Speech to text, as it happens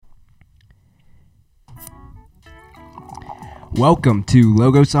Welcome to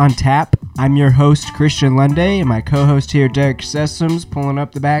Logos on Tap. I'm your host, Christian Lunday, and my co-host here, Derek Sessoms, pulling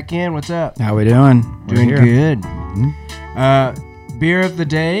up the back end. What's up? How we doing? Doing good. Beer of the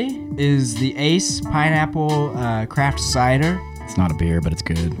day is the Ace Pineapple Craft Cider. It's not a beer, but it's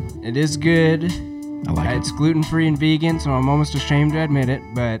good. It is good. I like it. It's gluten-free and vegan, so I'm almost ashamed to admit it,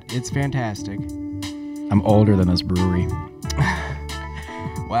 but it's fantastic. I'm older than this brewery.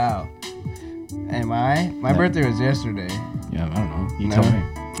 Wow. Am I? My birthday was yesterday. Yeah, I don't know. You tell me.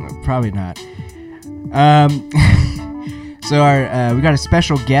 Probably not. So we got a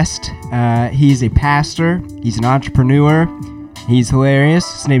special guest. He's a pastor. He's an entrepreneur. He's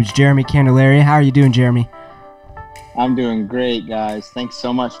hilarious. His name's Jeremy Candelaria. How are you doing, Jeremy? I'm doing great, guys. Thanks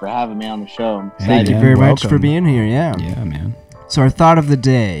so much for having me on the show. Thank you very much for being here. Yeah, man. So our thought of the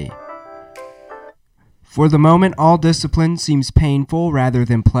day. For the moment, all discipline seems painful rather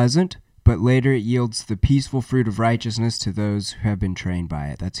than pleasant, but later it yields the peaceful fruit of righteousness to those who have been trained by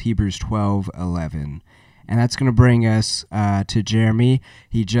it. That's Hebrews 12:11. And that's going to bring us to Jeremy.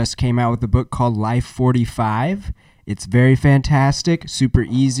 He just came out with a book called Life 45. It's very fantastic, super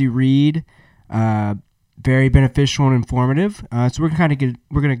easy read, very beneficial and informative. So we're going to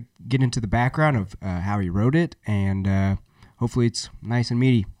get into the background of how he wrote it, and hopefully it's nice and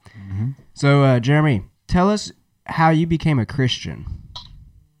meaty. Mm-hmm. So Jeremy, tell us how you became a Christian.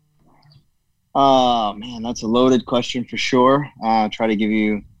 Oh, man, that's a loaded question for sure. I'll try to give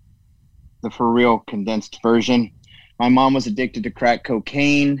you the for real condensed version. My mom was addicted to crack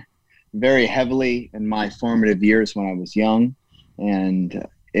cocaine very heavily in my formative years when I was young, and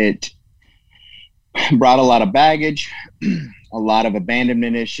it brought a lot of baggage, a lot of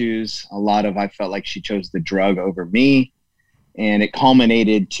abandonment issues, I felt like she chose the drug over me, and it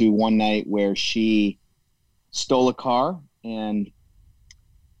culminated to one night where she stole a car and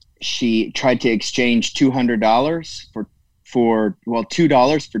she tried to exchange $200 for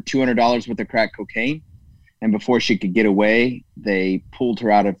 $2 for $200 worth of crack cocaine. And before she could get away, they pulled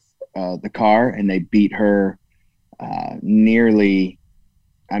her out of the car and they beat her nearly.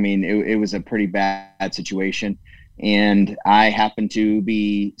 I mean, it was a pretty bad situation. And I happened to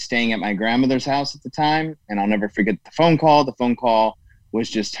be staying at my grandmother's house at the time. And I'll never forget the phone call. The phone call was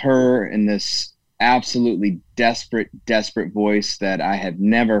just her in this absolutely desperate voice that I had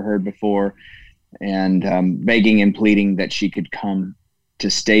never heard before, and begging and pleading that she could come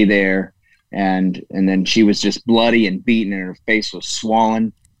to stay there. And then she was just bloody and beaten and her face was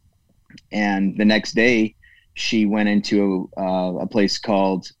swollen. And the next day she went into a place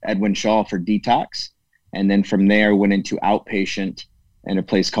called Edwin Shaw for detox. And then from there went into outpatient in a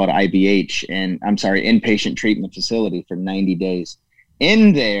place called inpatient treatment facility for 90 days.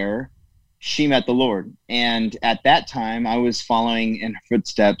 In there, she met the Lord. And at that time, I was following in her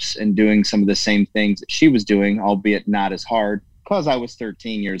footsteps and doing some of the same things that she was doing, albeit not as hard because I was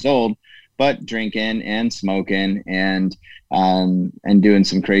 13 years old, but drinking and smoking and doing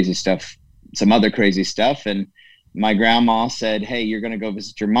some crazy stuff, some other crazy stuff. And my grandma said, "Hey, you're going to go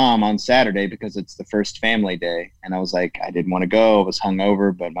visit your mom on Saturday because it's the first family day." And I was like, I didn't want to go. I was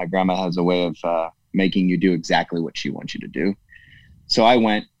hungover, but my grandma has a way of making you do exactly what she wants you to do. So I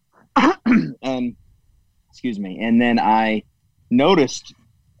went. Excuse me. And then I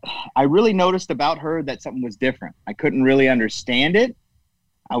really noticed about her that something was different. I couldn't really understand it.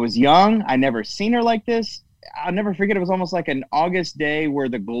 I was young. I never seen her like this. I'll never forget. It was almost like an August day where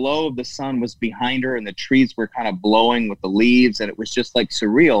the glow of the sun was behind her and the trees were kind of blowing with the leaves. And it was just like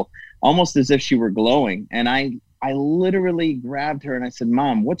surreal, almost as if she were glowing. And I literally grabbed her and I said,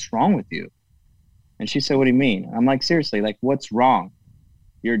 "Mom, what's wrong with you?" And she said, "What do you mean?" I'm like, "Seriously, like what's wrong?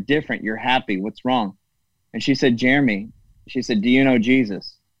 You're different. You're happy. What's wrong?" And she said, "Jeremy," she said, "do you know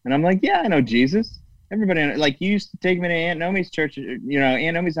Jesus?" And I'm like, "Yeah, I know Jesus. Everybody, like you used to take me to Aunt Nomi's church, Aunt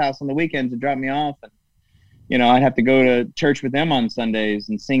Nomi's house on the weekends and drop me off. And, I'd have to go to church with them on Sundays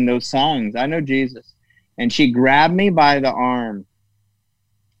and sing those songs. I know Jesus." And she grabbed me by the arm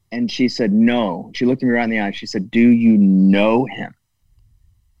and she said, "No." She looked at me right in the eye. She said, "Do you know him?"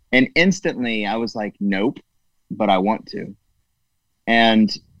 And instantly I was like, "Nope, but I want to."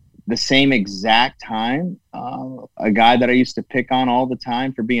 And the same exact time, a guy that I used to pick on all the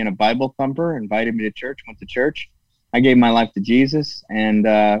time for being a Bible thumper invited me to church, went to church. I gave my life to Jesus, and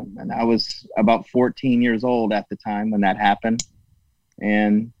I was about 14 years old at the time when that happened.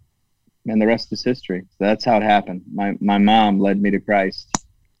 And the rest is history. So that's how it happened. My mom led me to Christ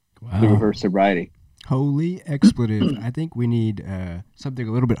through her sobriety. Holy expletive. I think we need something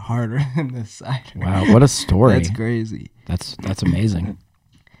a little bit harder than this side. Wow, what a story. That's crazy. That's amazing.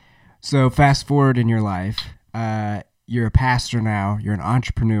 So fast forward in your life, you're a pastor now, you're an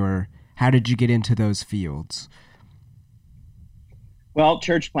entrepreneur. How did you get into those fields? Well,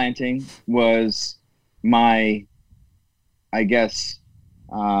 church planting was my, I guess,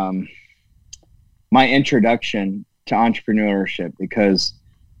 um, my introduction to entrepreneurship because,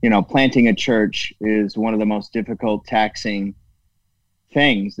 planting a church is one of the most difficult, taxing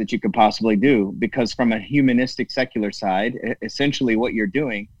things that you could possibly do because from a humanistic secular side, essentially what you're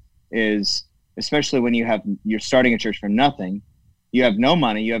doing is, especially when you're starting a church from nothing, you have no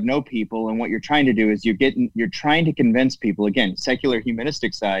money, you have no people, and what you're trying to do is you're trying to convince people, again, secular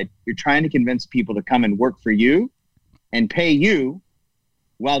humanistic side, you're trying to convince people to come and work for you and pay you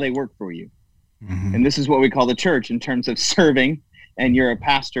while they work for you. Mm-hmm. And this is what we call the church in terms of serving, and you're a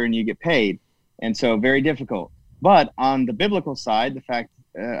pastor and you get paid. And so very difficult. But on the biblical side, the fact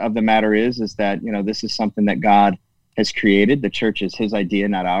of the matter is that, this is something that God has created. The church is his idea,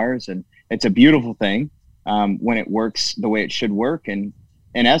 not ours. And it's a beautiful thing when it works the way it should work. And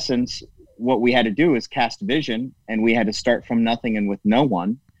in essence, what we had to do is cast vision, and we had to start from nothing and with no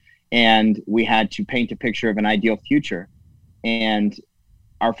one. And we had to paint a picture of an ideal future. And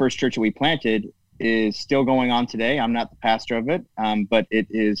our first church that we planted is still going on today. I'm not the pastor of it, but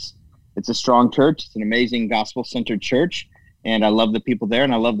it's a strong church. It's an amazing gospel-centered church, and I love the people there,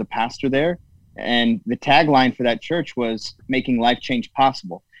 and I love the pastor there. And the tagline for that church was making life change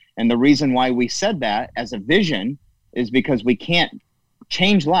possible. And the reason why we said that as a vision is because we can't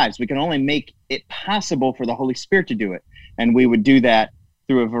change lives. We can only make it possible for the Holy Spirit to do it. And we would do that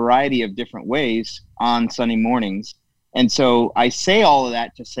through a variety of different ways on Sunday mornings. And so I say all of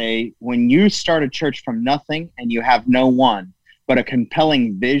that to say, when you start a church from nothing and you have no one but a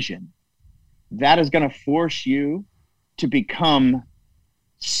compelling vision, that is going to force you to become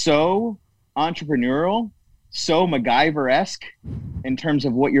so entrepreneurial, so MacGyver-esque in terms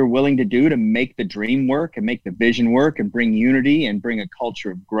of what you're willing to do to make the dream work and make the vision work and bring unity and bring a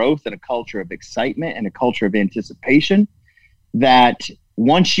culture of growth and a culture of excitement and a culture of anticipation, that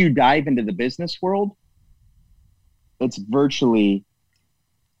once you dive into the business world, it's virtually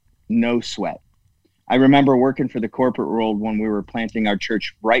no sweat. I remember working for the corporate world when we were planting our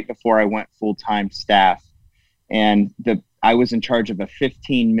church right before I went full-time staff. And I was in charge of a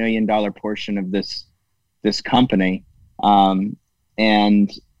 $15 million portion of this company.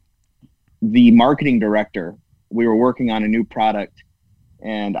 And the marketing director, we were working on a new product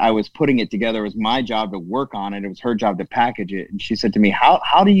and I was putting it together. It was my job to work on it. It was her job to package it. And she said to me, how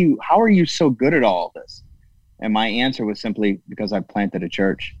are you so good at all of this? And my answer was simply because I planted a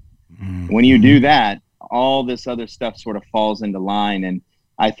church. Mm-hmm. When you do that, all this other stuff sort of falls into line. And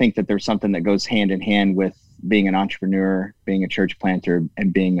I think that there's something that goes hand in hand with being an entrepreneur, being a church planter,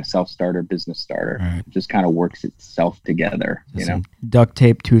 and being a self-starter, business starter. Right. It just kind of works itself together, Duct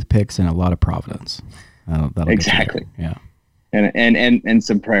tape, toothpicks, and a lot of providence. Exactly. Yeah. And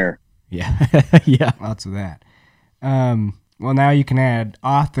some prayer. Yeah. Yeah. Lots of that. Well, now you can add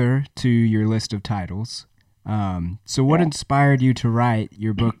author to your list of titles. So what inspired you to write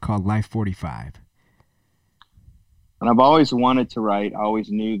your book called Life 45? And I've always wanted to write. I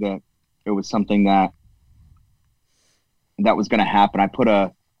always knew that it was something that was going to happen. I've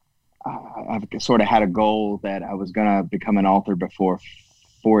sort of had a goal that I was going to become an author before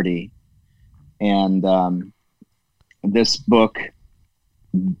 40. And this book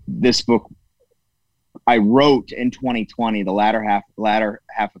I wrote in 2020, the latter half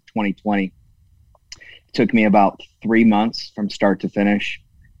of 2020. It took me about 3 months from start to finish.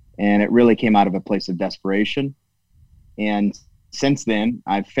 And it really came out of a place of desperation. And since then,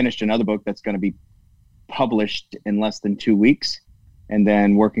 I've finished another book that's going to be published in less than 2 weeks, and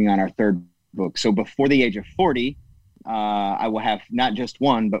then working on our third book. So before the age of 40, I will have not just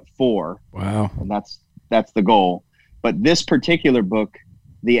one, but 4. Wow. And that's the goal. But this particular book,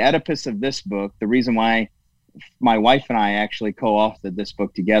 the Oedipus of this book, the reason why my wife and I actually co-authored this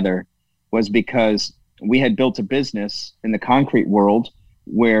book together was because we had built a business in the concrete world,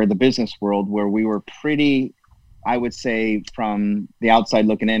 where we were pretty, I would say from the outside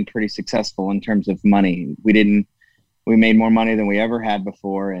looking in, pretty successful in terms of money. We made more money than we ever had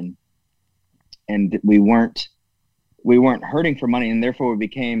before, and we weren't hurting for money, and therefore we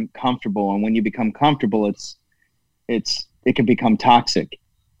became comfortable. And when you become comfortable, it can become toxic.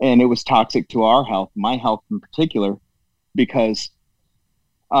 And it was toxic to our health, my health in particular, because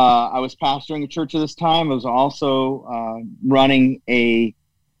I was pastoring a church at this time. I was also running a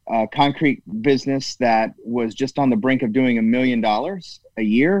concrete business that was just on the brink of doing $1 million a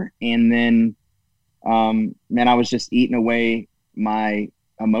year. And then, I was just eating away my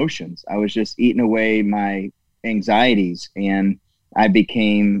emotions. I was just eating away my anxieties, and I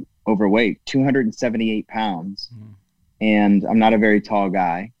became overweight, 278 pounds. And I'm not a very tall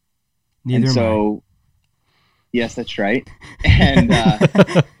guy. Neither and so Yes, that's right. And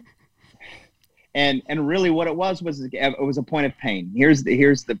and really what it was it was a point of pain. Here's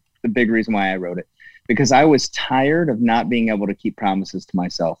the big reason why I wrote it. Because I was tired of not being able to keep promises to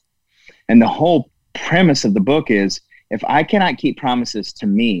myself. And the whole premise of the book is, if I cannot keep promises to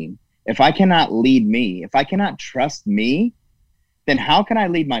me, if I cannot lead me, if I cannot trust me, then how can I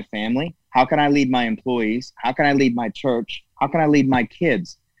lead my family? How can I lead my employees? How can I lead my church? How can I lead my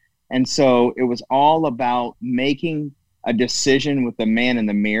kids? And so it was all about making a decision with the man in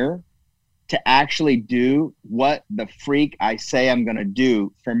the mirror to actually do what the freak I say I'm going to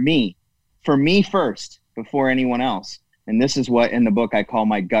do for me first, before anyone else. And this is what in the book I call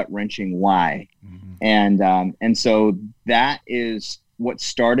my gut-wrenching why. Mm-hmm. And so that is what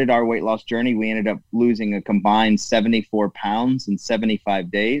started our weight loss journey. We ended up losing a combined 74 pounds in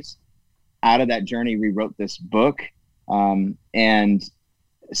 75 days. Out of that journey, we wrote this book. And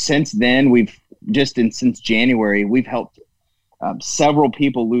since then, since January, we've helped several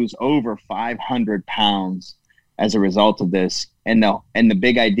people lose over 500 pounds as a result of this. And the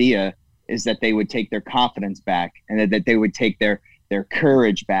big idea is that they would take their confidence back, and that they would take their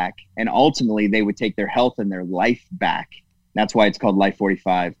courage back, and ultimately they would take their health and their life back. That's why it's called Life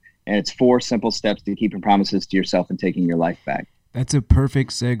 45. And it's 4 simple steps to keeping promises to yourself and taking your life back. That's a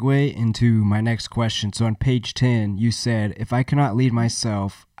perfect segue into my next question. So on page 10, you said, if I cannot lead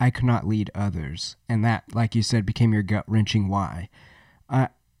myself, I cannot lead others. And that, like you said, became your gut-wrenching why.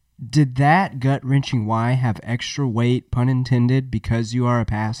 Did that gut-wrenching why have extra weight, pun intended, because you are a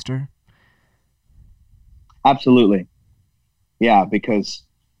pastor? Absolutely. Yeah, because,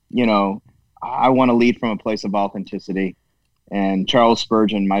 I want to lead from a place of authenticity. And Charles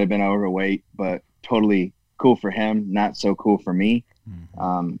Spurgeon might have been overweight, but totally cool for him, not so cool for me.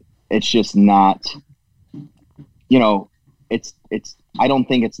 Mm-hmm. It's just not, it's I don't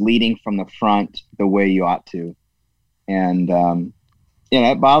think it's leading from the front the way you ought to. And,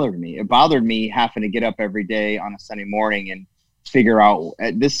 it bothered me. It bothered me having to get up every day on a Sunday morning and figure out,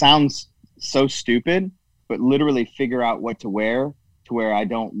 this sounds so stupid, but literally figure out what to wear to where I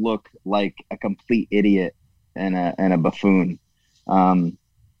don't look like a complete idiot and a buffoon.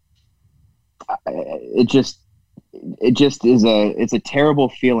 It just is it's a terrible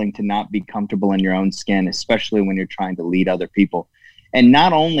feeling to not be comfortable in your own skin, especially when you're trying to lead other people. And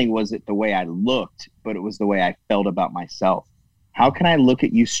not only was it the way I looked, but it was the way I felt about myself. How can I look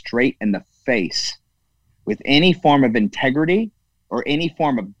at you straight in the face with any form of integrity or any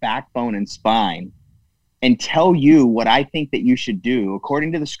form of backbone and spine and tell you what I think that you should do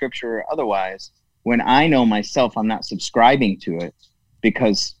according to the scripture or otherwise, when I know myself I'm not subscribing to it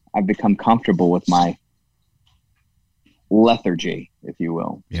because I've become comfortable with my lethargy, if you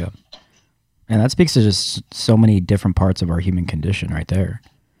will. Yeah. And that speaks to just so many different parts of our human condition right there.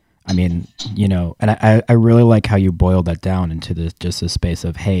 I mean, and I really like how you boiled that down into this space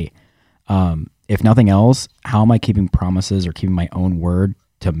of, hey, if nothing else, how am I keeping promises or keeping my own word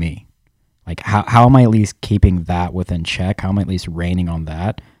to me? Like, how am I at least keeping that within check? How am I at least reigning on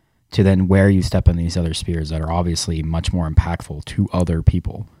that to then where you step in these other spheres that are obviously much more impactful to other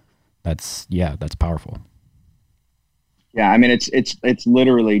people? That's powerful. Yeah, I mean, it's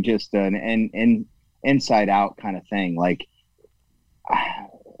literally just an inside out kind of thing. Like,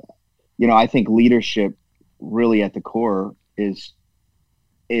 I think leadership really at the core is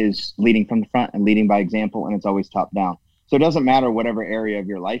leading from the front and leading by example, and it's always top down. So it doesn't matter whatever area of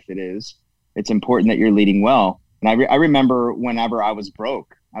your life it is. It's important that you're leading well. And I remember whenever I was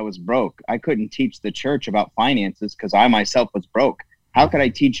broke. I couldn't teach the church about finances because I myself was broke. How could I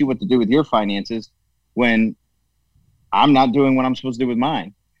teach you what to do with your finances when I'm not doing what I'm supposed to do with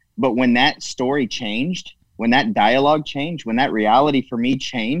mine? But when that story changed, when that dialogue changed, when that reality for me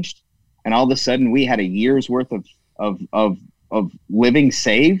changed, and all of a sudden we had a year's worth of living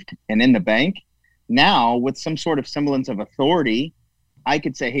saved and in the bank, now with some sort of semblance of authority, I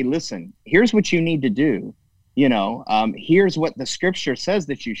could say, hey, listen, here's what you need to do. Here's what the scripture says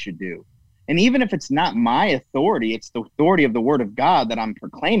that you should do. And even if it's not my authority, it's the authority of the word of God that I'm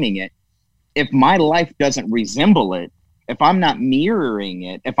proclaiming it. If my life doesn't resemble it, if I'm not mirroring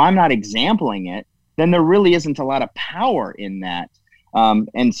it, if I'm not exempling it, then there really isn't a lot of power in that.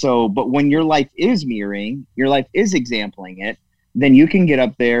 But when your life is mirroring, your life is exempling it, then you can get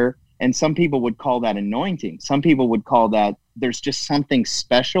up there, and some people would call that anointing. Some people would call that there's just something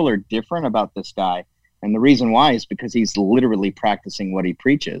special or different about this guy. And the reason why is because he's literally practicing what he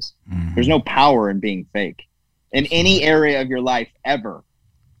preaches. Mm-hmm. There's no power in being fake in any area of your life ever.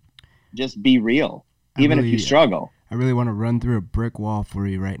 Just be real, even if you struggle. I really want to run through a brick wall for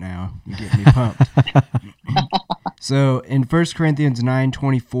you right now. You get me pumped. So in 1 Corinthians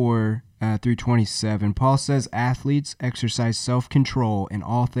 9:24, through 27, Paul says athletes exercise self-control in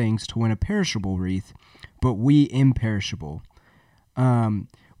all things to win a perishable wreath, but we imperishable. When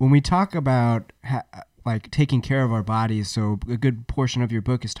we talk about like taking care of our bodies, so a good portion of your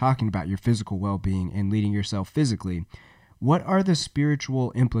book is talking about your physical well-being and leading yourself physically. What are the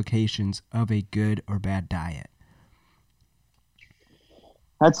spiritual implications of a good or bad diet?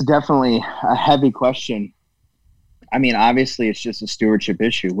 That's definitely a heavy question. I mean, obviously, it's just a stewardship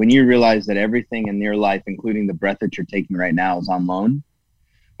issue. When you realize that everything in your life, including the breath that you're taking right now, is on loan,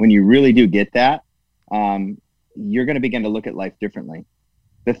 when you really do get that, you're going to begin to look at life differently.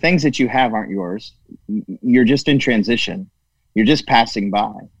 The things that you have aren't yours. You're just in transition. You're just passing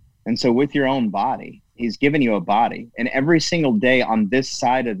by. And so with your own body, he's given you a body. And every single day on this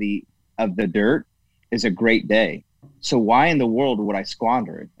side of the dirt is a great day. So why in the world would I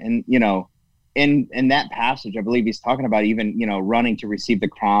squander it? And, you know, in that passage, I believe he's talking about even, you know, running to receive the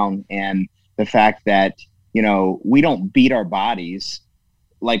crown, and the fact that, you know, we don't beat our bodies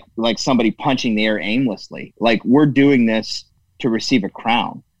like somebody punching the air aimlessly. Like, we're doing this to receive a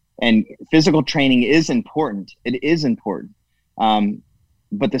crown. And physical training is important. It is important.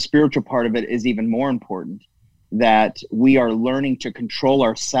 But the spiritual part of it is even more important, that we are learning to control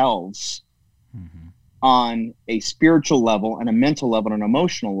ourselves on a spiritual level and a mental level and an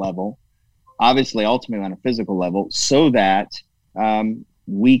emotional level, obviously ultimately on a physical level, so that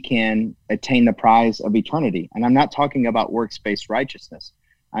we can attain the prize of eternity. And I'm not talking about works-based righteousness.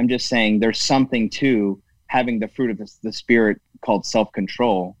 I'm just saying there's something to having the fruit of the Spirit called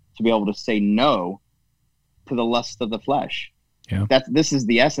self-control, to be able to say no to the lust of the flesh. Yeah. This is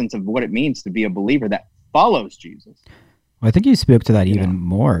the essence of what it means to be a believer that follows Jesus. Well, I think you spoke to that even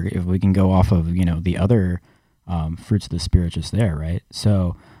more, if we can go off of, you know, the other fruits of the Spirit just there, right?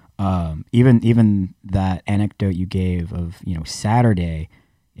 So even that anecdote you gave of, you know, Saturday,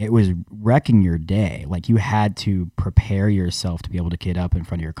 it was wrecking your day. Like, you had to prepare yourself to be able to get up in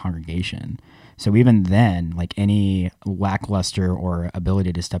front of your congregation. So even then, like, any lackluster or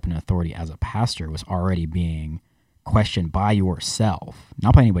ability to step in authority as a pastor was already being questioned by yourself,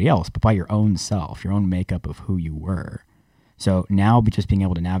 not by anybody else, but by your own self, your own makeup of who you were. So now just being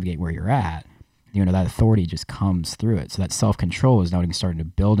able to navigate where you're at, you know, that authority just comes through it. So that self-control is now starting to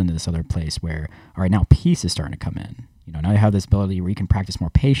build into this other place where, all right, now peace is starting to come in. You know, now you have this ability where you can practice more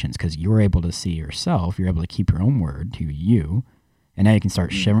patience because you're able to see yourself, you're able to keep your own word to you, and now you can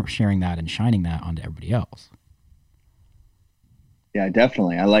start sharing that and shining that onto everybody else. Yeah,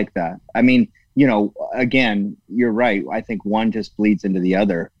 definitely. I like that. I mean, you know, again, you're right. I think one just bleeds into the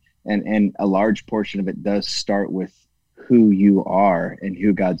other, and a large portion of it does start with who you are and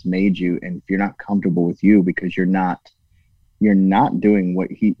who God's made you. And if you're not comfortable with you because you're not doing what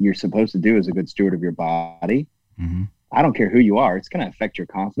you're supposed to do as a good steward of your body, I don't care who you are, it's going to affect your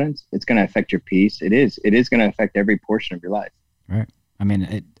confidence. It's going to affect your peace. It is going to affect every portion of your life. Right. I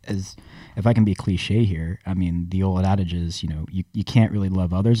mean, if I can be cliche here, I mean, the old adage is, you know, you can't really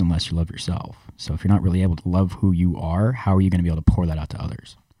love others unless you love yourself. So if you're not really able to love who you are, how are you going to be able to pour that out to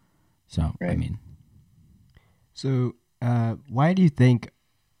others? So, right. I mean. So why do you think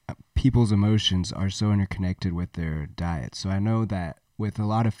people's emotions are so interconnected with their diet? So I know that with a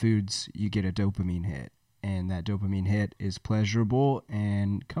lot of foods, you get a dopamine hit, and that dopamine hit is pleasurable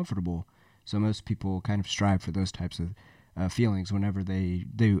and comfortable. So most people kind of strive for those types of feelings whenever they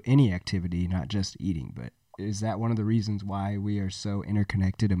do any activity, not just eating. But is that one of the reasons why we are so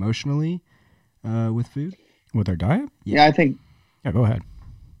interconnected emotionally with food? With our diet? Yeah, I think. Yeah, go ahead.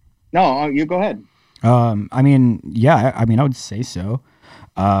 No, you go ahead. I mean, yeah, I mean, I would say so.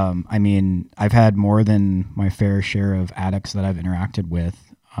 I mean, I've had more than my fair share of addicts that I've interacted with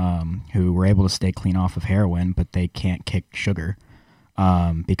who were able to stay clean off of heroin, but they can't kick sugar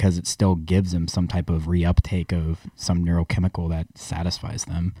because it still gives them some type of reuptake of some neurochemical that satisfies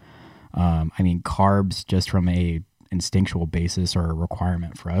them. I mean, carbs, just from a instinctual basis, are a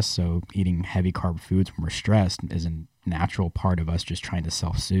requirement for us. So eating heavy carb foods when we're stressed is a natural part of us just trying to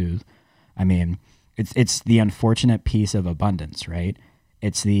self-soothe. I mean, it's the unfortunate piece of abundance, right?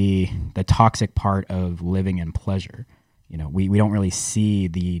 It's the toxic part of living in pleasure. You know, we don't really see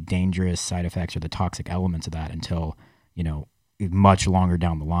the dangerous side effects or the toxic elements of that until, you know, much longer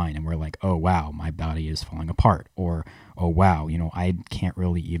down the line. And we're like, oh, wow, my body is falling apart. Or, oh, wow, you know, I can't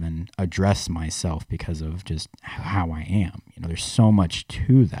really even address myself because of just how I am. You know, there's so much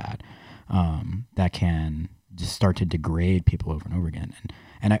to that that can just start to degrade people over and over again.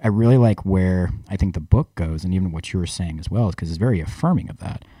 And I really like where I think the book goes, and even what you were saying as well, is because it's very affirming of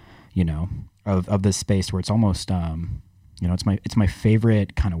that, you know, of this space where it's almost, you know, it's my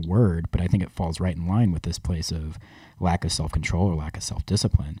favorite kind of word, but I think it falls right in line with this place of lack of self-control or lack of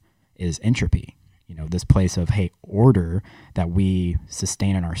self-discipline. is entropy. You know, this place of, hey, order that we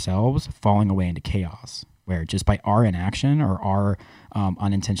sustain in ourselves falling away into chaos, where just by our inaction or our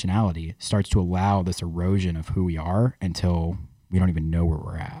unintentionality starts to allow this erosion of who we are until we don't even know where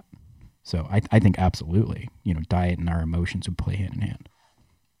we're at. So I think absolutely, you know, diet and our emotions would play hand in hand.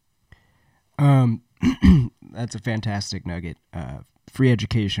 That's a fantastic nugget. Free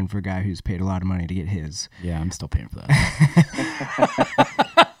education for a guy who's paid a lot of money to get his. Yeah, I'm still paying for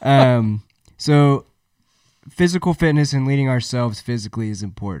that. So physical fitness and leading ourselves physically is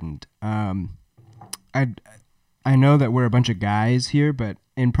important. I know that we're a bunch of guys here, but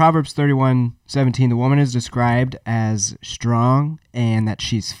in Proverbs 31:17, the woman is described as strong and that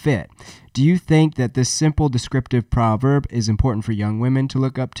she's fit. Do you think that this simple descriptive proverb is important for young women to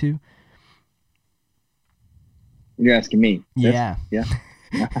look up to? You're asking me? Yeah. Yeah.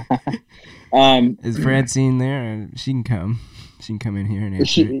 Is Francine there? She can come. She can come in here and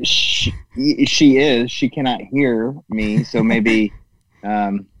answer. She is. She cannot hear me, so maybe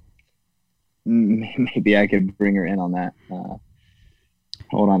maybe I could bring her in on that.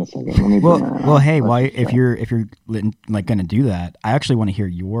 Hold on a second. Let me hey, if you're like going to do that, I actually want to hear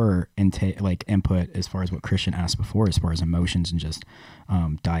your input as far as what Christian asked before, as far as emotions and just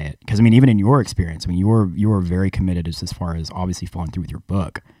diet. Because I mean, even in your experience, I mean, you were very committed as far as obviously following through with your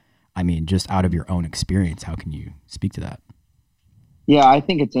book. I mean, just out of your own experience, how can you speak to that? Yeah, I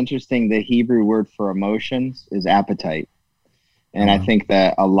think it's interesting. The Hebrew word for emotions is appetite, and I think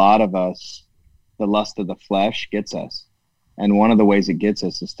that a lot of us, the lust of the flesh gets us. And one of the ways it gets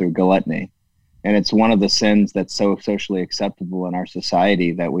us is through gluttony. And it's one of the sins that's so socially acceptable in our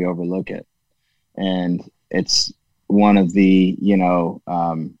society that we overlook it. And it's one of the,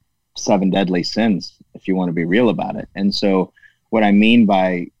 7 deadly sins, if you want to be real about it. And so what I mean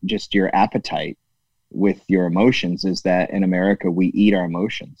by just your appetite with your emotions is that in America, we eat our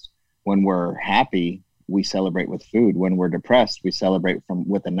emotions. When we're happy, we celebrate with food. When we're depressed, we celebrate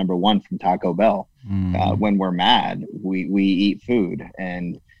with the number 1 from Taco Bell. When we're mad, we eat food.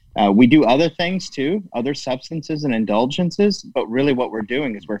 And we do other things too, other substances and indulgences. But really what we're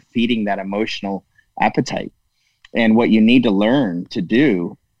doing is we're feeding that emotional appetite. And what you need to learn to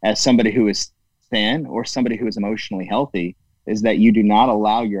do as somebody who is thin or somebody who is emotionally healthy is that you do not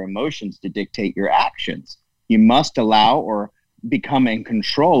allow your emotions to dictate your actions. You must allow or become in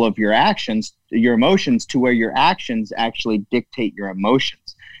control of your actions, your emotions, to where your actions actually dictate your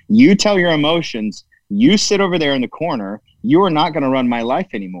emotions. You tell your emotions, you sit over there in the corner, you are not going to run my life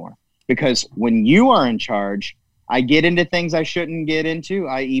anymore. Because when you are in charge, I get into things I shouldn't get into.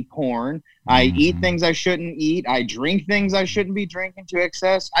 I eat porn. I eat things I shouldn't eat. I drink things I shouldn't be drinking to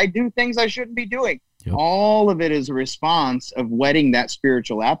excess. I do things I shouldn't be doing. Yep. All of it is a response of whetting that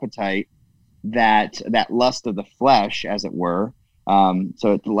spiritual appetite, that lust of the flesh, as it were.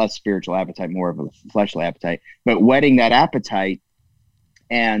 So it's less spiritual appetite, more of a fleshly appetite, but whetting that appetite.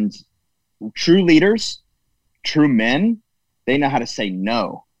 And true leaders, true men, they know how to say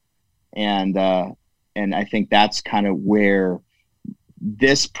no. And I think that's kind of where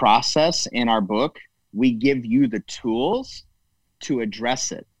this process in our book, we give you the tools to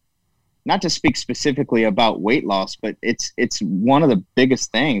address it. Not to speak specifically about weight loss, but it's one of the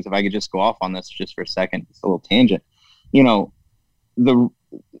biggest things. If I could just go off on this just for a second, it's a little tangent. The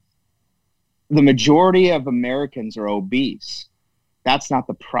majority of Americans are obese. That's not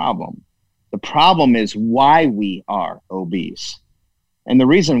the problem. The problem is why we are obese. And the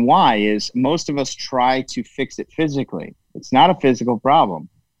reason why is most of us try to fix it physically. It's not a physical problem.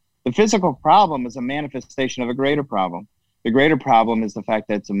 The physical problem is a manifestation of a greater problem. The greater problem is the fact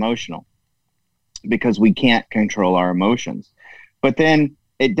that it's emotional, because we can't control our emotions. But then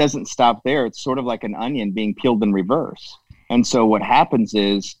it doesn't stop there. It's sort of like an onion being peeled in reverse. And so what happens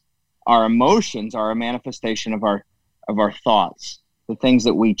is our emotions are a manifestation of our thoughts, the things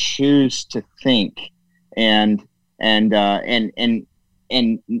that we choose to think. And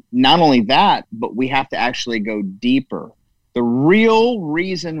not only that, but we have to actually go deeper. The real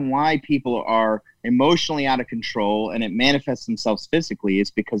reason why people are emotionally out of control and it manifests themselves physically is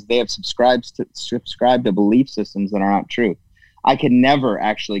because they have subscribed to belief systems that are not true. I can never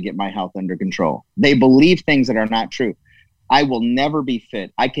actually get my health under control. They believe things that are not true. I will never be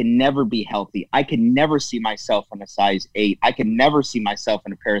fit. I can never be healthy. I can never see myself in a size 8. I can never see myself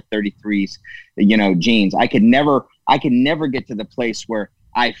in a pair of 33s, jeans. I can never get to the place where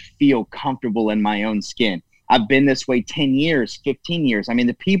I feel comfortable in my own skin. I've been this way 10 years, 15 years. I mean,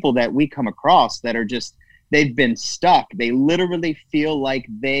 the people that we come across that are just, they've been stuck. They literally feel like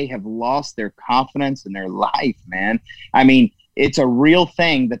they have lost their confidence in their life, man. I mean, it's a real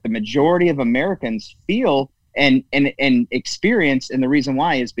thing that the majority of Americans feel and experience. And the reason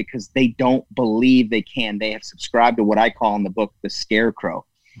why is because they don't believe they can. They have subscribed to what I call in the book the scarecrow.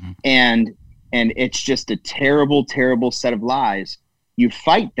 Mm-hmm. And it's just a terrible, terrible set of lies. You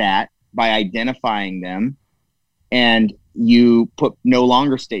fight that by identifying them, and you put no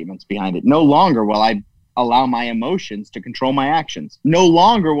longer statements behind it. No longer will I allow my emotions to control my actions. No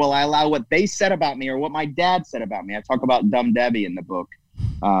longer will I allow what they said about me or what my dad said about me. I talk about Dumb Debbie in the book.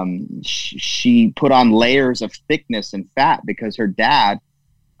 She put on layers of thickness and fat because her dad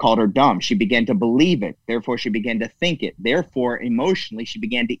called her dumb. She began to believe it. Therefore, she began to think it. Therefore, emotionally, she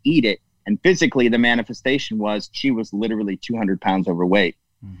began to eat it. And physically, the manifestation was she was literally 200 pounds overweight.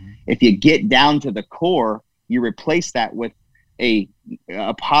 Mm-hmm. If you get down to the core, you replace that with a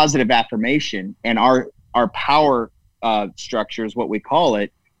positive affirmation, and our power structure is what we call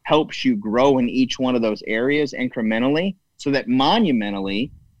it, helps you grow in each one of those areas incrementally, so that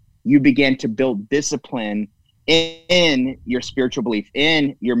monumentally you begin to build discipline in your spiritual belief,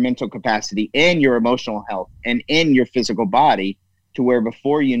 in your mental capacity, in your emotional health, and in your physical body, to where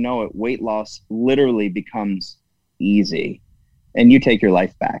before you know it, weight loss literally becomes easy and you take your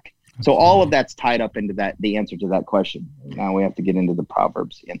life back. So all of that's tied up into the answer to that question. Now we have to get into the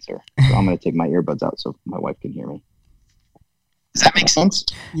Proverbs answer. So I'm going to take my earbuds out so my wife can hear me. Does that make sense?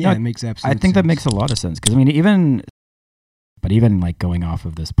 Yeah, it makes absolute sense. I think that makes a lot of sense. Because, I mean, even like going off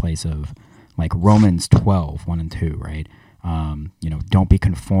of this place of like Romans 12, 1 and 2, right? Don't be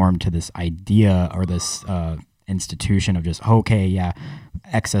conformed to this idea or this institution of just, okay, yeah,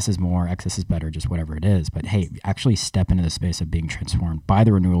 excess is more, excess is better, just whatever it is. But hey, actually step into the space of being transformed by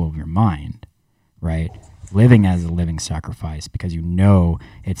the renewal of your mind, right? Living as a living sacrifice, because you know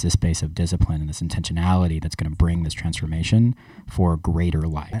it's this space of discipline and this intentionality that's going to bring this transformation for a greater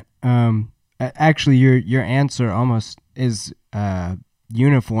life. Actually, your answer almost is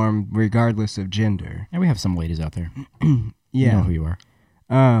uniform regardless of gender. And we have some ladies out there. Yeah. You know who you are.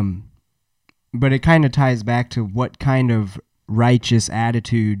 But it kind of ties back to what kind of righteous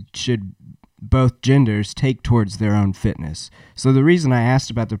attitude should both genders take towards their own fitness. So the reason I asked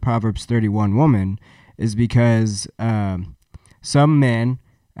about the Proverbs 31 woman is because some men,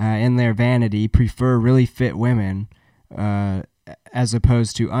 in their vanity, prefer really fit women as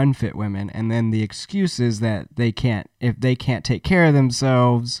opposed to unfit women, and then the excuse is that if they can't take care of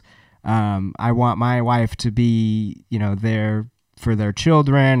themselves, I want my wife to be, there for their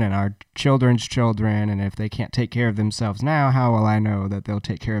children and our children's children, and if they can't take care of themselves now, how will I know that they'll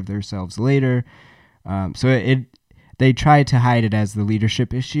take care of themselves later? So they try to hide it as the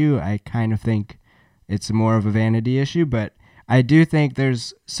leadership issue. I kind of think it's more of a vanity issue, but I do think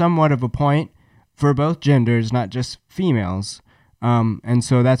there's somewhat of a point for both genders, not just females. And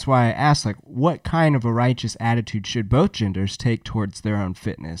so that's why I asked, like, what kind of a righteous attitude should both genders take towards their own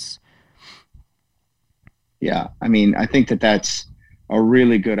fitness? Yeah, I mean, I think that's a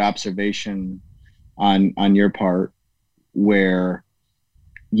really good observation on your part, where,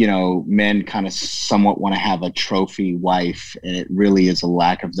 men kind of somewhat want to have a trophy wife, and it really is a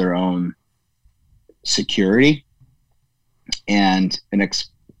lack of their own security and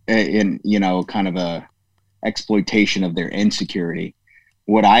kind of a exploitation of their insecurity.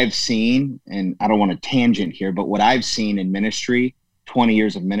 What I've seen, and I don't want to tangent here, but what I've seen in ministry, 20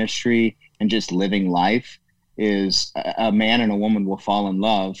 years of ministry and just living life, is a man and a woman will fall in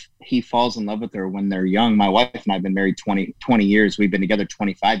love. He falls in love with her when they're young. My wife and I have been married 20 years. We've been together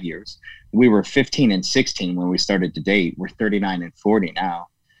 25 years. We were 15 and 16 when we started to date. We're 39 and 40 now.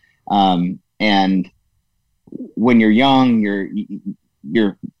 And when you're young,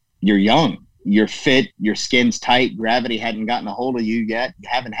 you're young, you're fit, your skin's tight, gravity hadn't gotten a hold of you yet, you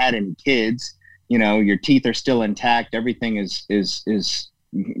haven't had any kids, your teeth are still intact, everything is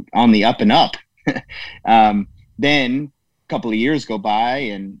on the up and up. Then a couple of years go by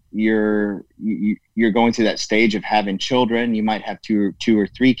and you're going through that stage of having children. You might have two or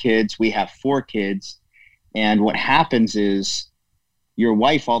three kids. We have 4 kids. And what happens is your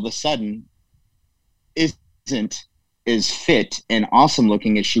wife all of a sudden isn't as fit and awesome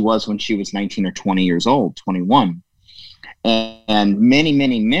looking as she was when she was 19 or 20 years old, 21. And many,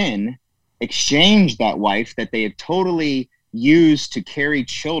 many men exchange that wife that they had totally used to carry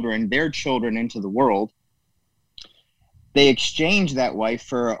their children into the world. They exchange that wife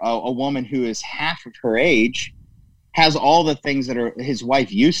for a woman who is half of her age, has all the things that his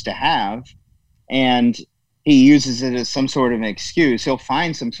wife used to have, and he uses it as some sort of an excuse. He'll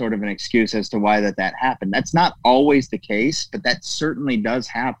find some sort of an excuse as to why that happened. That's not always the case, but that certainly does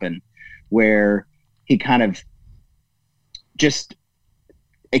happen, where he kind of just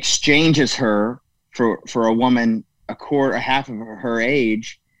exchanges her for a woman a half of her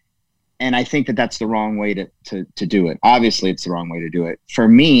age, And I think that that's the wrong way to do it. Obviously, it's the wrong way to do it. For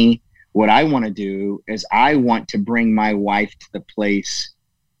me, what I want to do is I want to bring my wife to the place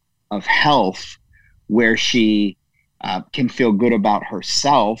of health where she can feel good about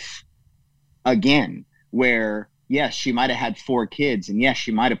herself again, where, yes, she might have had 4 kids and yes,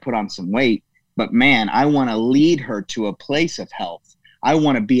 she might have put on some weight, but man, I want to lead her to a place of health. I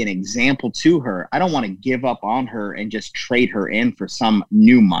want to be an example to her. I don't want to give up on her and just trade her in for some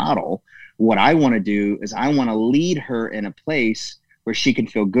new model. What I want to do is I want to lead her in a place where she can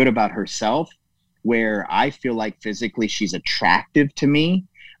feel good about herself, where I feel like physically she's attractive to me.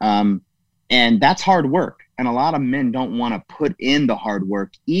 And that's hard work. And a lot of men don't want to put in the hard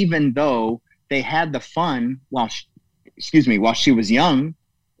work, even though they had the fun while she was young.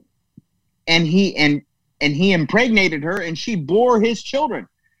 And he impregnated her and she bore his children.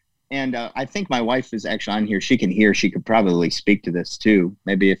 And I think my wife is actually on here. She can hear. She could probably speak to this too.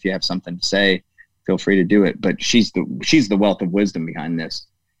 Maybe if you have something to say, feel free to do it. But she's the wealth of wisdom behind this.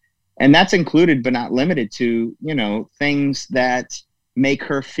 And that's included, but not limited to, things that make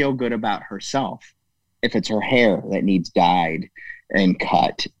her feel good about herself. If it's her hair that needs dyed and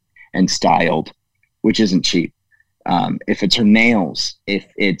cut and styled, which isn't cheap. If it's her nails, if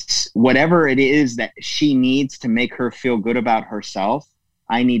it's whatever it is that she needs to make her feel good about herself,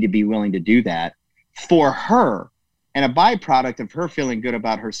 I need to be willing to do that for her. And a byproduct of her feeling good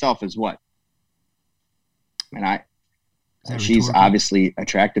about herself is what? And she's obviously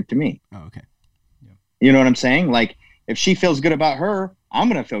attractive to me. Oh, okay. Yep. You know what I'm saying? Like, if she feels good about her, I'm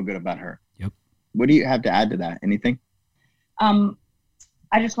going to feel good about her. Yep. What do you have to add to that? Anything?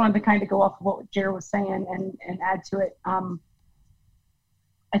 I just wanted to kind of go off of what Jared was saying and add to it.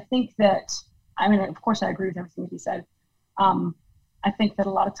 I think that, of course I agree with everything that he said. I think that a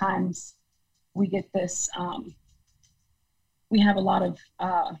lot of times we get this, we have a lot of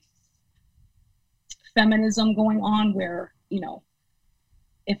feminism going on where,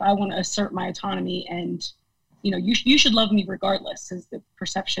 if I want to assert my autonomy and, you should love me regardless, is the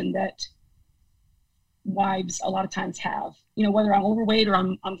perception that wives a lot of times have. Whether I'm overweight or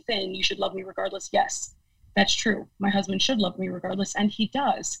I'm thin, you should love me regardless. Yes, that's true. My husband should love me regardless, and he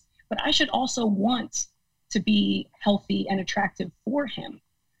does. But I should also want to be healthy and attractive for him.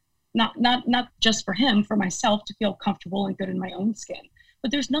 Not just for him, for myself, to feel comfortable and good in my own skin.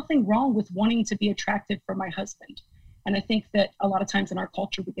 But there's nothing wrong with wanting to be attractive for my husband. And I think that a lot of times in our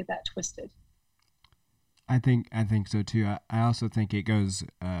culture we get that twisted. I think so too. I also think it goes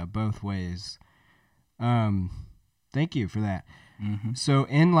both ways. Thank you for that. Mm-hmm. So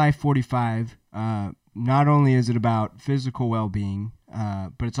in Life 45, not only is it about physical well-being,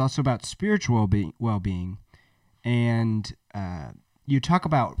 but it's also about spiritual well-being. And you talk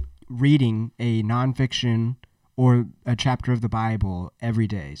about reading a nonfiction or a chapter of the Bible every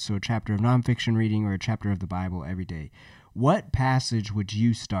day. So a chapter of nonfiction reading or a chapter of the Bible every day. What passage would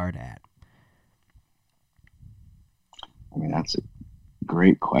you start at? That's a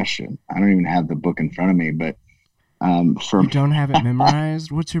great question. I don't even have the book in front of me, but you don't have it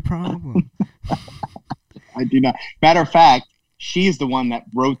memorized? What's your problem? I do not. Matter of fact, she's the one that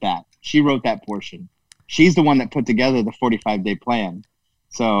wrote that. She wrote that portion. She's the one that put together the 45-day plan.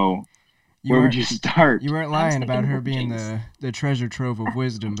 So where would you start? You weren't lying about her being the treasure trove of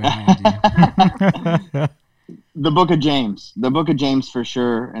wisdom behind you. The book of James. The book of James for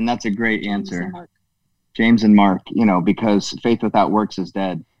sure, and that's a great answer. James and Mark, because faith without works is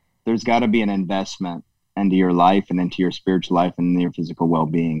dead. There's got to be an investment into your life and into your spiritual life and your physical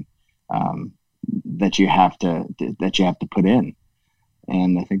well-being that you have to put in.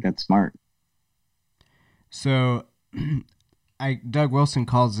 And I think that's smart. So Doug Wilson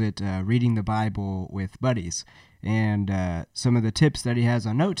calls it reading the Bible with buddies. And some of the tips that he has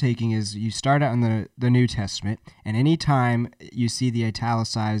on note-taking is you start out in the New Testament, and anytime you see the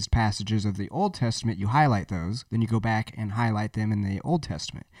italicized passages of the Old Testament, you highlight those. Then you go back and highlight them in the Old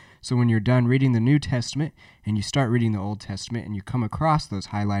Testament. So when you're done reading the New Testament and you start reading the Old Testament and you come across those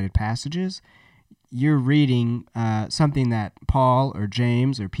highlighted passages, you're reading something that Paul or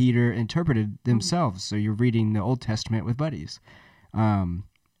James or Peter interpreted themselves. So you're reading the Old Testament with buddies.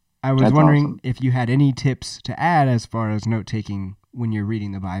 I was wondering if you had any tips to add as far as note-taking when you're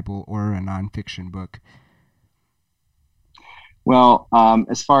reading the Bible or a nonfiction book. Well,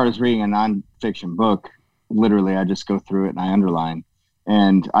 as far as reading a nonfiction book, literally I just go through it and I underline.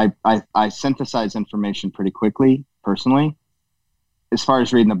 And I synthesize information pretty quickly, personally. As far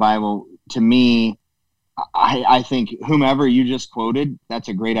as reading the Bible, to me, I think whomever you just quoted, that's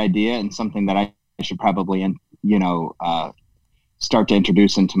a great idea and something that I should probably, start to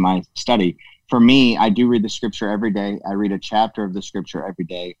introduce into my study. For me, I do read the scripture every day. I read a chapter of the scripture every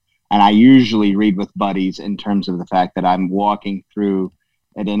day. And I usually read with buddies in terms of the fact that I'm walking through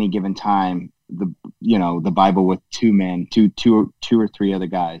at any given time the Bible with two men, two or three other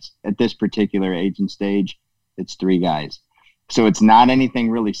guys. At this particular age and stage, it's 3 guys. So it's not anything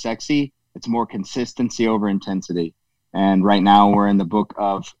really sexy. It's more consistency over intensity. And right now we're in the book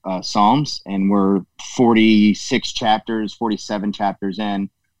of Psalms, and we're 47 chapters in,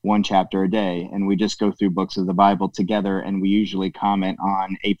 1 chapter a day. And we just go through books of the Bible together, and we usually comment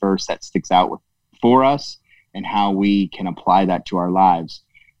on a verse that sticks out for us and how we can apply that to our lives.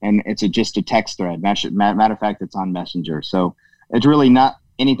 And it's just a text thread. Matter of fact, it's on Messenger. So it's really not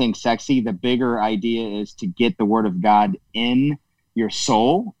anything sexy. The bigger idea is to get the Word of God in your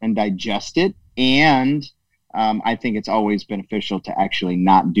soul and digest it. And I think it's always beneficial to actually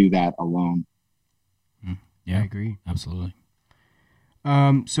not do that alone. Yeah, I agree. Absolutely.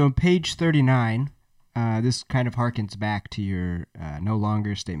 So on page 39, this kind of harkens back to your no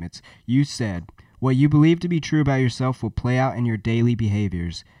longer statements. You said, what you believe to be true about yourself will play out in your daily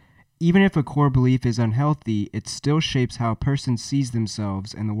behaviors. Even if a core belief is unhealthy, it still shapes how a person sees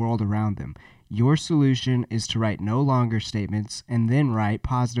themselves and the world around them. Your solution is to write no longer statements and then write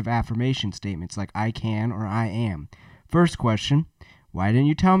positive affirmation statements like I can or I am. First question, why didn't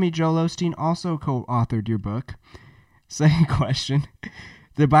you tell me Joel Osteen also co-authored your book? Second question,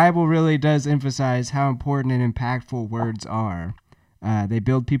 the Bible really does emphasize how important and impactful words are. They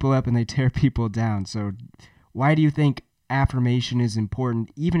build people up and they tear people down. So why do you think affirmation is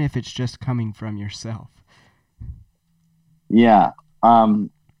important, even if it's just coming from yourself? Yeah.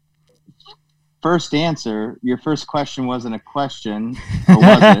 First answer, your first question wasn't a question, or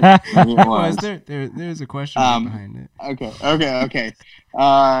was it? Maybe it was. There's a question behind it. Okay.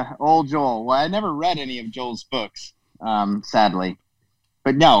 Old Joel. Well, I never read any of Joel's books, sadly.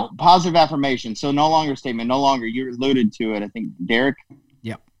 But no, positive affirmation. So no longer statement, no longer. You alluded to it, I think, Derek?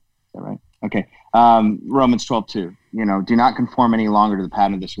 Yep. Is that right? Okay. Romans 12:2. Do not conform any longer to the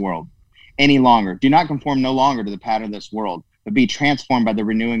pattern of this world. Any longer. Do not conform no longer to the pattern of this world, but be transformed by the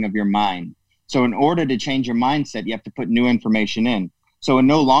renewing of your mind. So in order to change your mindset, you have to put new information in. So a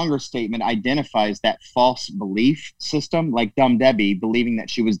no longer statement identifies that false belief system, like Dumb Debbie believing that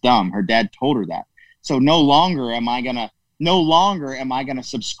she was dumb. Her dad told her that. So no longer am I going to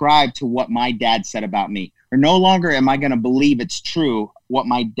subscribe to what my dad said about me, or no longer am I going to believe it's true what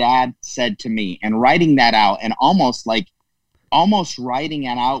my dad said to me. And writing that out, and almost writing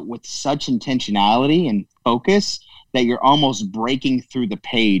it out with such intentionality and focus that you're almost breaking through the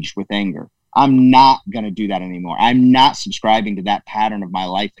page with anger. I'm not going to do that anymore. I'm not subscribing to that pattern of my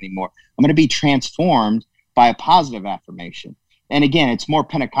life anymore. I'm going to be transformed by a positive affirmation. And again, it's more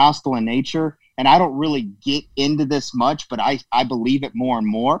Pentecostal in nature. And I don't really get into this much, but I believe it more and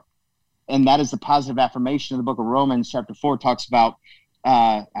more. And that is the positive affirmation in the book of Romans chapter 4 talks about,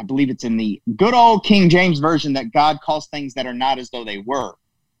 I believe it's in the good old King James Version, that God calls things that are not as though they were.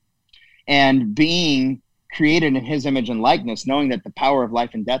 And being created in his image and likeness, knowing that the power of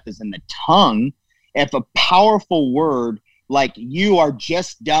life and death is in the tongue, if a powerful word like you are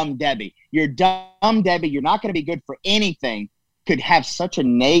just dumb Debbie, you're dumb Debbie, you're not going to be good for anything, could have such a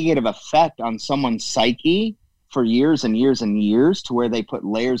negative effect on someone's psyche for years and years and years, to where they put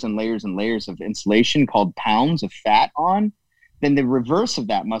layers and layers and layers of insulation called pounds of fat on, then the reverse of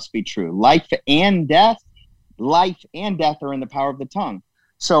that must be true. Life and death are in the power of the tongue.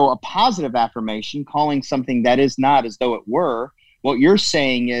 So a positive affirmation, calling something that is not as though it were, what you're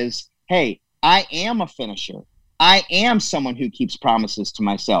saying is, hey, I am a finisher. I am someone who keeps promises to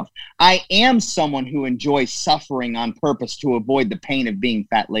myself. I am someone who enjoys suffering on purpose to avoid the pain of being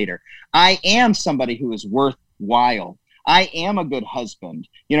fat later. I am somebody who is worthwhile. I am a good husband.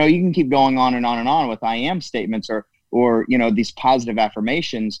 You can keep going on and on and on with I am statements or these positive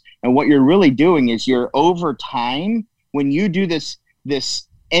affirmations. And what you're really doing is you're over time, when you do this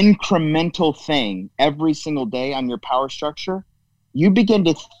incremental thing every single day on your power structure, you begin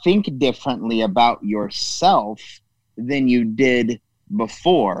to think differently about yourself than you did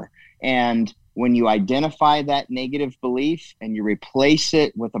before. And when you identify that negative belief and you replace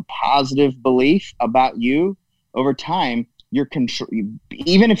it with a positive belief about you, over time,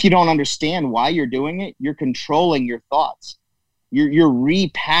 even if you don't understand why you're doing it, you're controlling your thoughts. You're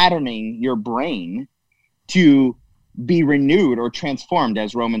repatterning your brain to be renewed or transformed,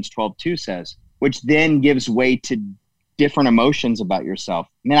 as Romans 12:2 says, which then gives way to different emotions about yourself.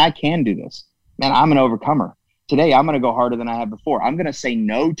 Man, I can do this. Man, I'm an overcomer. Today, I'm going to go harder than I have before. I'm going to say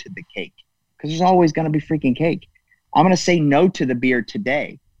no to the cake, because there's always going to be freaking cake. I'm going to say no to the beer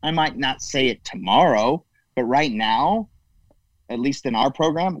today. I might not say it tomorrow, but right now, at least in our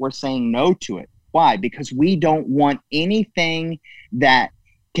program, we're saying no to it. Why? Because we don't want anything that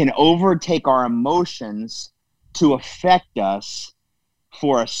can overtake our emotions to affect us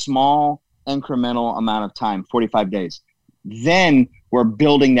for a small incremental amount of time, 45 days. Then we're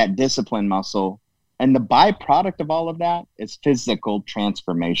building that discipline muscle. And the byproduct of all of that is physical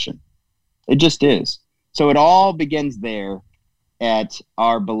transformation. It just is. So it all begins there at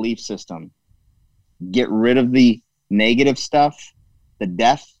our belief system. Get rid of the negative stuff, the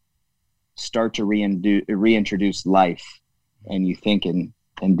death, start to reintroduce life, and you think and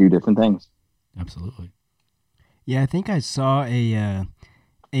do different things. Absolutely. Yeah, I think I saw a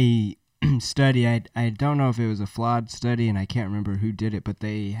study. I don't know if it was a flawed study, and I can't remember who did it, but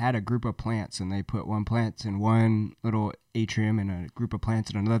they had a group of plants, and they put one plant in one little atrium and a group of plants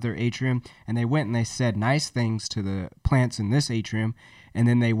in another atrium, and they went and they said nice things to the plants in this atrium, and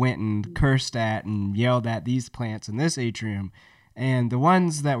then they went and cursed at and yelled at these plants in this atrium. And the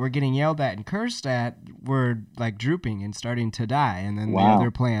ones that were getting yelled at and cursed at were like drooping and starting to die. And then the other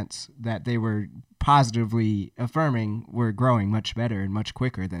plants that they were positively affirming were growing much better and much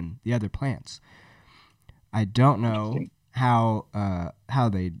quicker than the other plants. I don't know how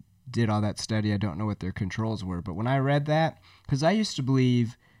they did all that study. I don't know what their controls were. But when I read that, because I used to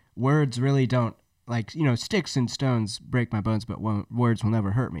believe words really don't, like, you know, sticks and stones break my bones, but words will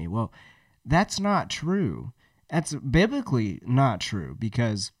never hurt me. Well, that's not true. That's biblically not true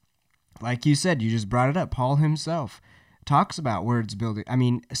because, like you said, you just brought it up. Paul himself talks about words building. I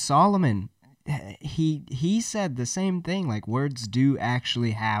mean, Solomon, he said the same thing. Like, words do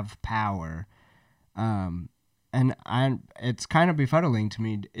actually have power, and it's kind of befuddling to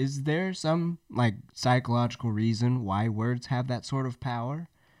me. Is there some like psychological reason why words have that sort of power?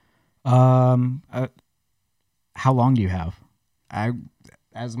 How long do you have?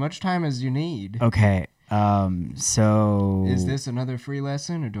 As much time as you need. Okay. So is this another free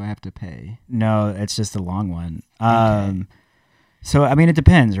lesson or do I have to pay? No, it's just a long one. Okay. So, I mean, it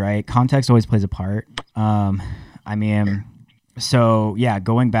depends, right? Context always plays a part. I mean, so yeah,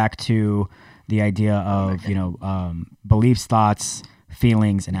 going back to the idea of, you know, beliefs, thoughts,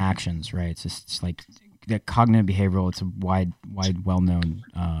 feelings, and actions, right? It's just like the cognitive behavioral, it's a wide, well-known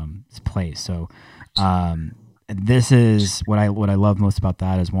place. So, this is what I love most about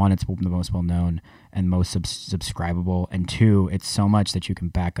that is one, it's the most well-known and most subscribable, and two, it's so much that you can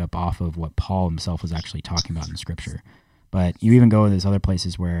back up off of what Paul himself was actually talking about in Scripture. But you even go to these other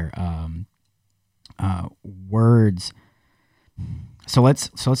places where words. So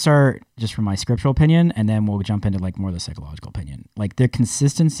let's start just from my scriptural opinion, and then we'll jump into like more of the psychological opinion. Like the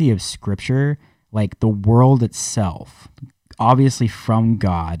consistency of Scripture, like the world itself, obviously from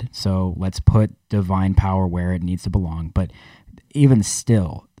God. So let's put divine power where it needs to belong. But even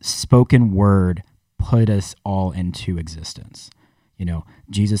still, spoken word put us all into existence. You know,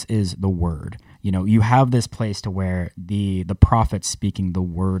 Jesus is the Word. You know, you have this place to where the prophets speaking the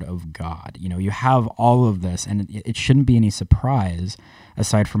word of God. You know, you have all of this, and it shouldn't be any surprise,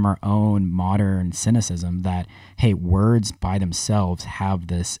 aside from our own modern cynicism, that, hey, words by themselves have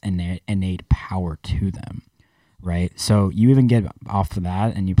this innate power to them, right? So you even get off of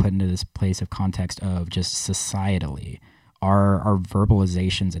that, and you put into this place of context of just societally, our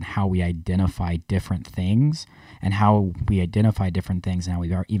verbalizations and how we identify different things and how we identify different things and how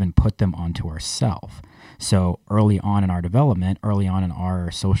we even put them onto ourselves. So early on in our development, early on in our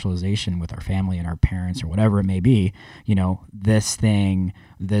socialization with our family and our parents or whatever it may be, you know, this thing,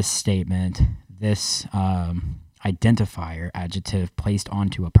 this statement, this identifier, adjective placed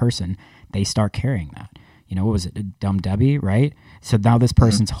onto a person, they start carrying that. You know, what was it? Dumb Debbie, right? So now this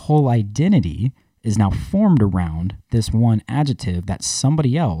person's whole identity is now formed around this one adjective that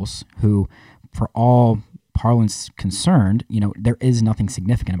somebody else who, for all parlance concerned, you know, there is nothing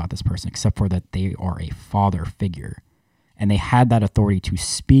significant about this person except for that they are a father figure. And they had that authority to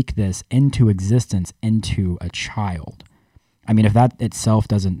speak this into existence into a child. I mean, if that itself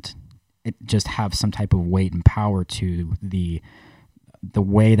doesn't it just have some type of weight and power to the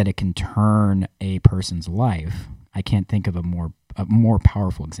way that it can turn a person's life, I can't think of a more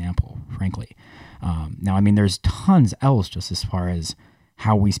powerful example, frankly. Now, I mean, there's tons else just as far as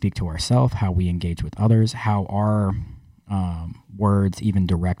how we speak to ourselves, how we engage with others, how our words even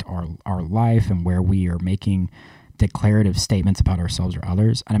direct our life and where we are making declarative statements about ourselves or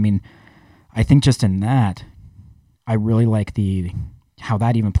others. And I mean, I think just in that, I really like how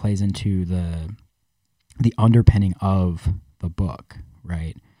that even plays into the underpinning of the book,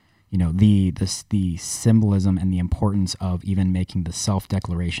 right? You know, the symbolism and the importance of even making the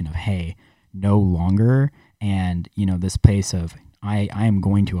self-declaration of, hey, no longer, and, you know, this place of, I am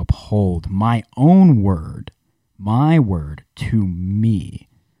going to uphold my own word, my word to me,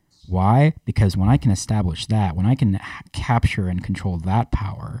 Why? Because when I can establish that, when I can capture and control that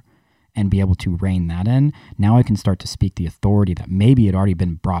power and be able to rein that in, now I can start to speak the authority that maybe had already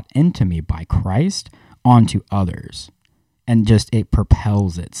been brought into me by Christ onto others. And just it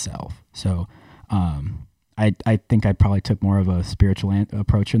propels itself. So I think I probably took more of a spiritual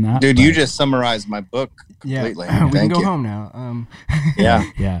approach in that. Dude, you just summarized my book completely. Yeah, we can Thank go you. home now. Yeah,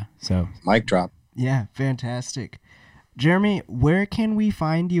 Yeah, so mic drop. Yeah, fantastic. Jeremy, where can we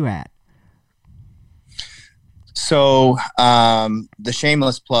find you at? So the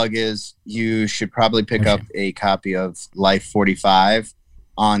shameless plug is you should probably pick No up a copy of Life 45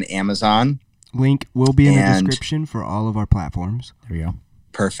 on Amazon. Link will be in the And- description for all of our platforms. there we go.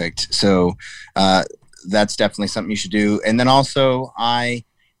 Perfect. So that's definitely something you should do. And then also I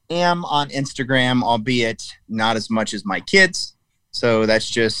am on Instagram, albeit not as much as my kids. So that's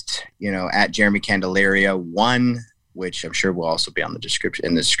just, at Jeremy Candelaria 1, which I'm sure will also be on the description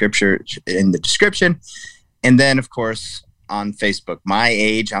in the description. And then of course on Facebook. My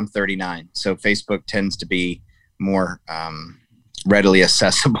age, I'm 39. So Facebook tends to be more readily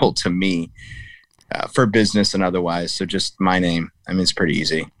accessible to me for business and otherwise. So just my name. I mean, it's pretty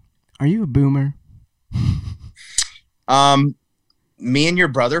easy. Are you a boomer? Me and your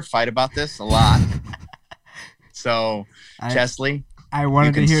brother fight about this a lot. So, Chesley, I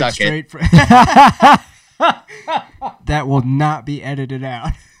wanted to can hear it suck it. straight from that will not be edited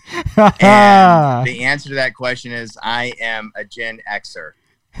out. and the answer to that question is I am a Gen Xer.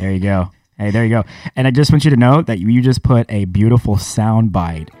 There you go. Hey, there you go. And I just want you to know that you just put a beautiful sound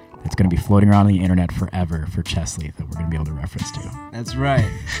bite that's going to be floating around on the internet forever for Chesley that we're going to be able to reference to. That's right.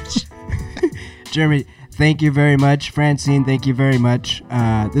 Jeremy, thank you very much. Francine, thank you very much.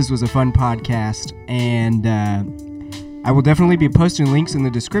 This was a fun podcast, and I will definitely be posting links in the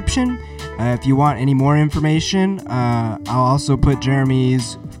description. If you want any more information, I'll also put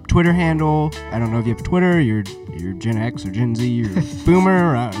Jeremy's Twitter handle. I don't know if you have Twitter, you're Gen X or Gen Z or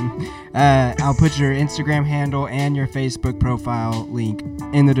Boomer. I'll put your Instagram handle and your Facebook profile link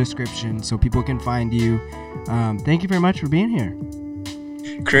in the description so people can find you. Thank you very much for being here.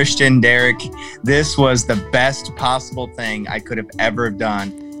 Christian, Derek, this was the best possible thing I could have ever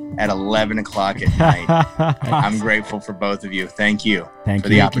done at 11 o'clock at night. I'm grateful for both of you. Thank you Thank for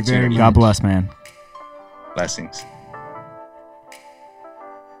you. the Thank you very opportunity. much. God bless, man. Blessings.